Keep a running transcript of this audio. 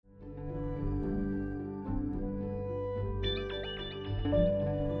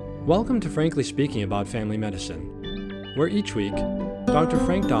Welcome to Frankly Speaking About Family Medicine, where each week, Dr.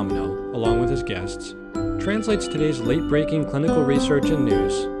 Frank Domino, along with his guests, translates today's late-breaking clinical research and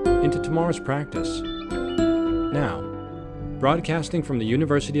news into tomorrow's practice. Now, broadcasting from the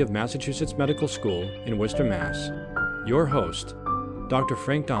University of Massachusetts Medical School in Worcester, Mass., your host, Dr.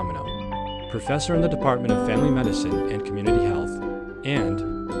 Frank Domino, professor in the Department of Family Medicine and Community Health,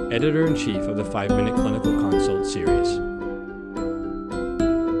 and editor-in-chief of the 5-Minute Clinical Consult series.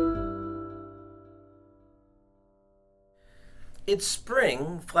 It's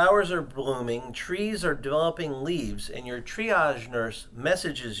spring, flowers are blooming, trees are developing leaves, and your triage nurse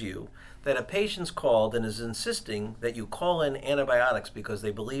messages you that a patient's called and is insisting that you call in antibiotics because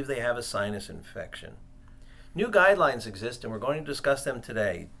they believe they have a sinus infection. New guidelines exist, and we're going to discuss them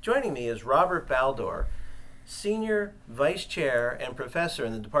today. Joining me is Robert Baldor, Senior Vice Chair and Professor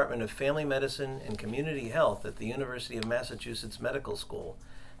in the Department of Family Medicine and Community Health at the University of Massachusetts Medical School.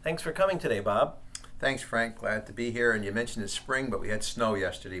 Thanks for coming today, Bob. Thanks, Frank. Glad to be here. And you mentioned it's spring, but we had snow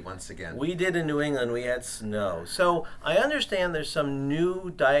yesterday once again. We did in New England. We had snow. So I understand there's some new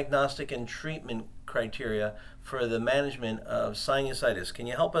diagnostic and treatment criteria for the management of sinusitis. Can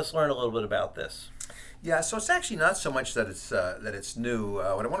you help us learn a little bit about this? Yeah, so it's actually not so much that it's new.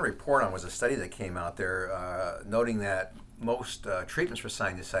 What I want to report on was a study that came out there noting that most treatments for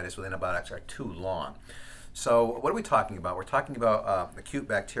sinusitis with antibiotics are too long. So what are we talking about? We're talking about acute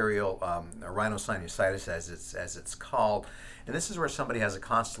bacterial rhinosinusitis, as it's called, and this is where somebody has a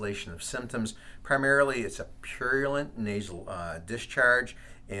constellation of symptoms. Primarily, it's a purulent nasal discharge,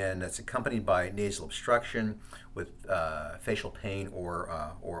 and it's accompanied by nasal obstruction with facial pain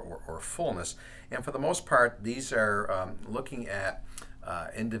or fullness. And for the most part, these are looking at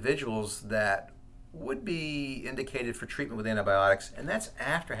individuals that would be indicated for treatment with antibiotics, and that's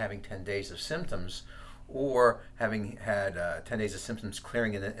after having 10 days of symptoms, or having had 10 days of symptoms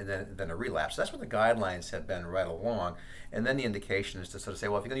clearing and then a relapse. So that's what the guidelines have been right along. And then the indication is to sort of say,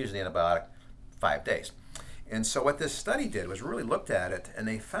 well, if you're going to use an antibiotic, 5 days. And so what this study did was really looked at it, and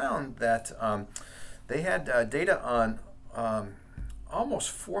they found that they had data on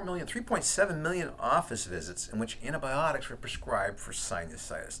almost 3.7 million office visits in which antibiotics were prescribed for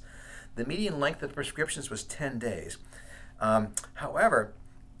sinusitis. The median length of the prescriptions was 10 days. However,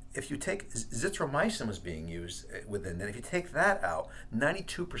 if you take zithromycin was being used within that, if you take that out,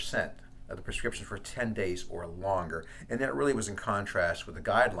 92% of the prescriptions for 10 days or longer, and that really was in contrast with the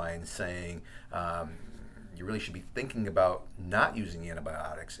guidelines saying you really should be thinking about not using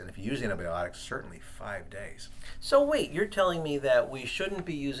antibiotics, and if you use antibiotics, certainly 5 days. So wait, you're telling me that we shouldn't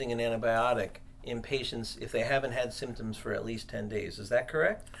be using an antibiotic in patients if they haven't had symptoms for at least 10 days. Is that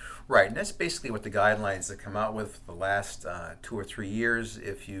correct? Right, and that's basically what the guidelines have come out with the last 2 or 3 years.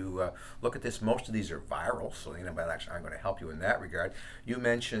 If you look at this, most of these are viral, so the antibiotics aren't going to help you in that regard. You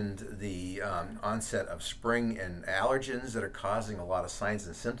mentioned the onset of spring and allergens that are causing a lot of signs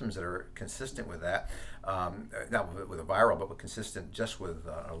and symptoms that are consistent with that. Not with a viral, but consistent just with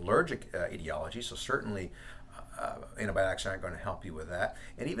allergic etiology, so certainly antibiotics aren't going to help you with that.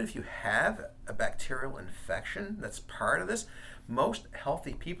 And even if you have a bacterial infection that's part of this, most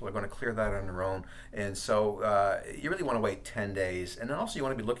healthy people are going to clear that on their own. And so you really want to wait 10 days. And then also you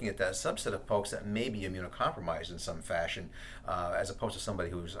want to be looking at that subset of folks that may be immunocompromised in some fashion, as opposed to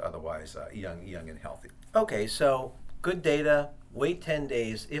somebody who's otherwise young and healthy. Okay, so good data, wait 10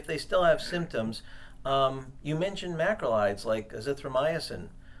 days. If they still have symptoms, you mentioned macrolides like azithromycin.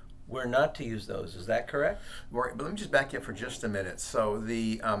 We're not to use those. Is that correct? Right, but let me just back you up for just a minute. So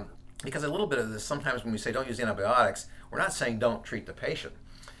because a little bit of this, sometimes when we say don't use antibiotics, we're not saying don't treat the patient.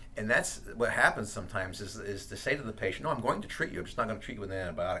 And that's what happens sometimes is to say to the patient, no, I'm going to treat you, I'm just not going to treat you with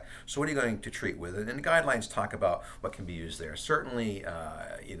an antibiotic. So what are you going to treat with? And the guidelines talk about what can be used there. Certainly,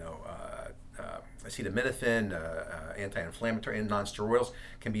 acetaminophen, anti-inflammatory and non-steroidals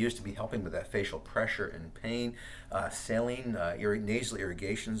can be used to be helping with that facial pressure and pain. Saline, nasal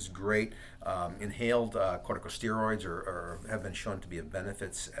irrigation is great. Inhaled corticosteroids have been shown to be of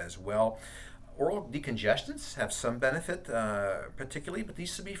benefits as well. Oral decongestants have some benefit, particularly, but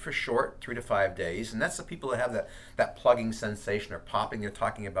these should be for short, 3 to 5 days, and that's the people that have that plugging sensation or popping they're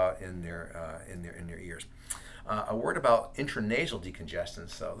talking about in their ears. A word about intranasal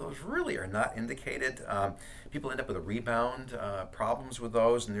decongestants. So those really are not indicated. People end up with a rebound problems with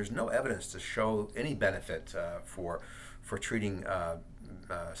those, and there's no evidence to show any benefit for treating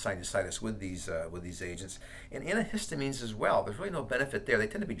sinusitis with these agents. And antihistamines as well. There's really no benefit there. They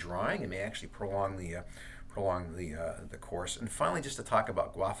tend to be drying and may actually prolong prolong the course. And finally, just to talk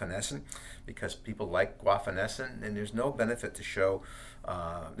about guaifenesin, because people like guaifenesin, and there's no benefit to show.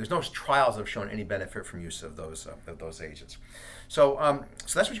 There's no trials that have shown any benefit from use of those agents. So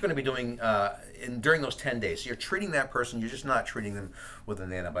that's what you're going to be doing during those 10 days. So you're treating that person. You're just not treating them with an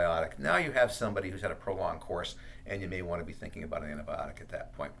antibiotic. Now you have somebody who's had a prolonged course, and you may want to be thinking about an antibiotic at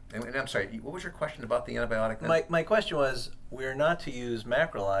that point. And I'm sorry, what was your question about the antibiotic then? My question was, we're not to use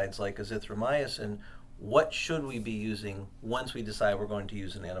macrolides like azithromycin. What should we be using once we decide we're going to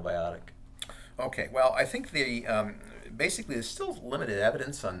use an antibiotic? Okay, well, I think basically there's still limited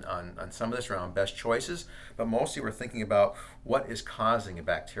evidence on some of this around best choices, but mostly we're thinking about what is causing a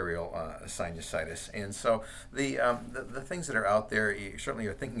bacterial sinusitis. And so the things that are out there, you certainly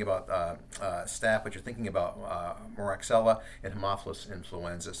are thinking about staph, but you're thinking about Moraxella and Haemophilus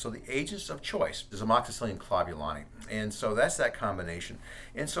influenza. So the agents of choice is amoxicillin and clavulanic. And so that's that combination.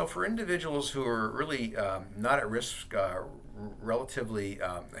 And so for individuals who are really not at risk, relatively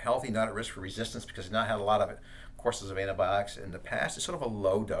healthy, not at risk for resistance because they've not had a lot of courses of antibiotics in the past, it's sort of a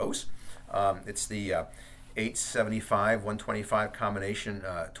low dose. It's the 875, 125 combination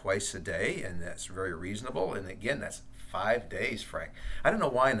twice a day, and that's very reasonable. And again, that's 5 days, Frank. I don't know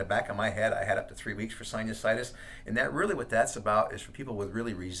why in the back of my head I had up to 3 weeks for sinusitis, and that really what that's about is for people with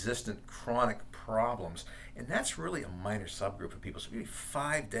really resistant chronic problems. And that's really a minor subgroup of people. So maybe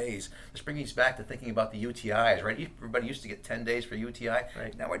 5 days. This brings us back to thinking about the UTIs, right? Everybody used to get 10 days for UTI.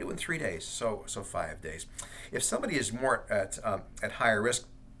 Right. Now we're doing 3 days, so 5 days. If somebody is more at higher risk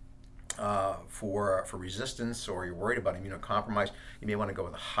for resistance, or you're worried about immunocompromise, you may want to go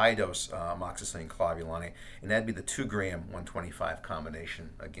with a high dose amoxicillin clavulanic, and that'd be the 2 gram 125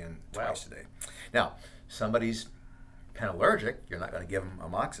 combination, again, twice a day. Now, somebody's kind of allergic, you're not going to give them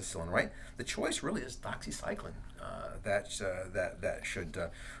amoxicillin, right? The choice really is doxycycline. That should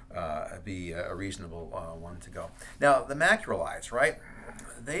be a reasonable one to go. Now, the macrolides, right?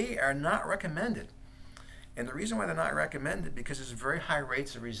 They are not recommended. And the reason why they're not recommended because there's very high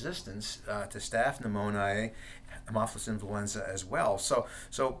rates of resistance to staph pneumoniae, Haemophilus influenza as well. So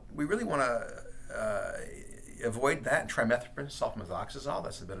we really want to avoid that and trimethoprim, sulfamethoxazole.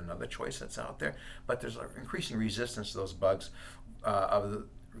 That's a bit another choice that's out there. But there's increasing resistance to those bugs,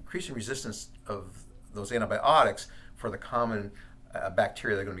 increasing resistance of those antibiotics for the common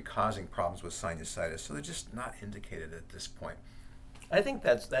bacteria that are going to be causing problems with sinusitis. So they're just not indicated at this point. I think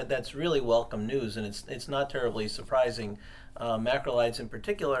that's really welcome news, and it's not terribly surprising. Macrolides in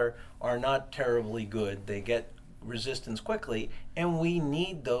particular are not terribly good. They get resistance quickly, and we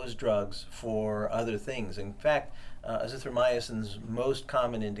need those drugs for other things. In fact, azithromycin's most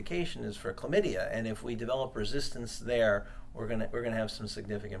common indication is for chlamydia, and if we develop resistance there, we're gonna have some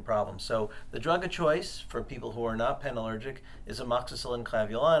significant problems. So the drug of choice for people who are not penallergic is amoxicillin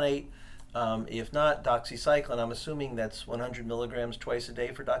clavulanate. If not, doxycycline. I'm assuming that's 100 milligrams twice a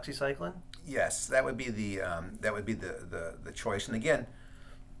day for doxycycline. Yes, that would be the choice. And again,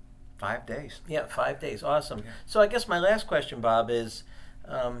 5 days. Yeah, 5 days. Awesome. Yeah. So I guess my last question, Bob, is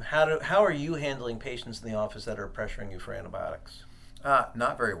how are you handling patients in the office that are pressuring you for antibiotics?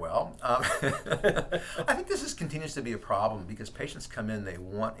 Not very well. I think this continues to be a problem because patients come in, they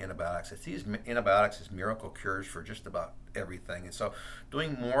want antibiotics. It's these antibiotics as miracle cures for just about everything. And so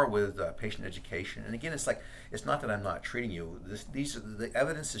doing more with patient education. And again, it's not that I'm not treating you. The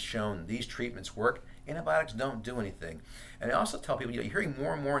evidence has shown these treatments work. Antibiotics don't do anything. And I also tell people, you're hearing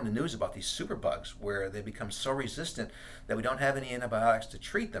more and more in the news about these superbugs where they become so resistant that we don't have any antibiotics to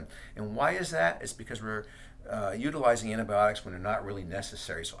treat them. And why is that? It's because we're utilizing antibiotics when they're not really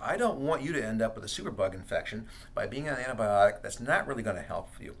necessary. So I don't want you to end up with a superbug infection by being on an antibiotic that's not really going to help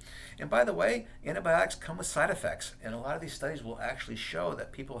you. And by the way, antibiotics come with side effects, and a lot of these studies will actually show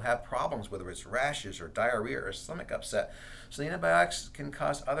that people have problems, whether it's rashes or diarrhea or stomach upset. So the antibiotics can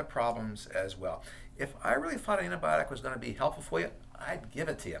cause other problems as well. If I really thought an antibiotic was going to be helpful for you, I'd give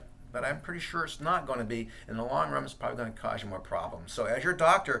it to you. But I'm pretty sure it's not going to be. In the long run, it's probably going to cause you more problems. So as your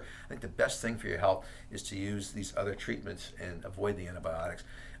doctor, I think the best thing for your health is to use these other treatments and avoid the antibiotics.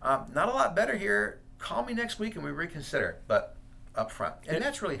 Not a lot better here. Call me next week and we reconsider, but up front. And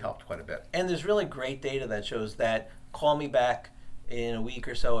that's really helped quite a bit. And there's really great data that shows that. Call me back in a week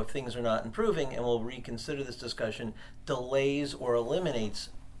or so if things are not improving, and we'll reconsider this discussion. Delays or eliminates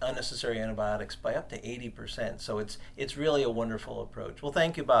unnecessary antibiotics by up to 80%. So it's really a wonderful approach. Well,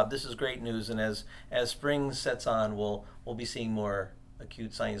 thank you, Bob. This is great news, and as spring sets on, we'll be seeing more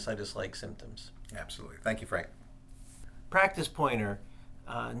acute sinusitis-like symptoms. Absolutely. Thank you, Frank. Practice pointer.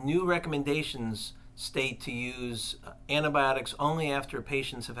 New recommendations state to use antibiotics only after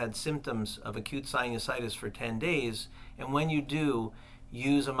patients have had symptoms of acute sinusitis for 10 days, and when you do,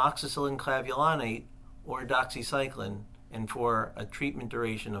 use amoxicillin clavulanate or doxycycline, and for a treatment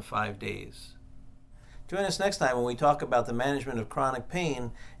duration of 5 days. Join us next time when we talk about the management of chronic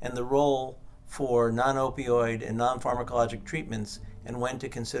pain and the role for non-opioid and non-pharmacologic treatments and when to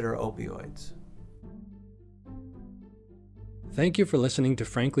consider opioids. Thank you for listening to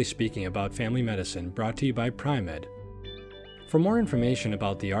Frankly Speaking About Family Medicine, brought to you by Pri-Med. For more information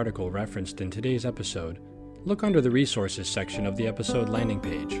about the article referenced in today's episode, look under the Resources section of the episode landing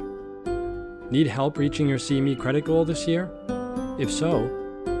page. Need help reaching your CME credit goal this year? If so,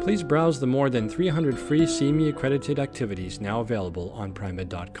 please browse the more than 300 free CME accredited activities now available on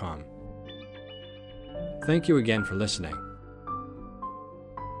Pri-Med.com. Thank you again for listening.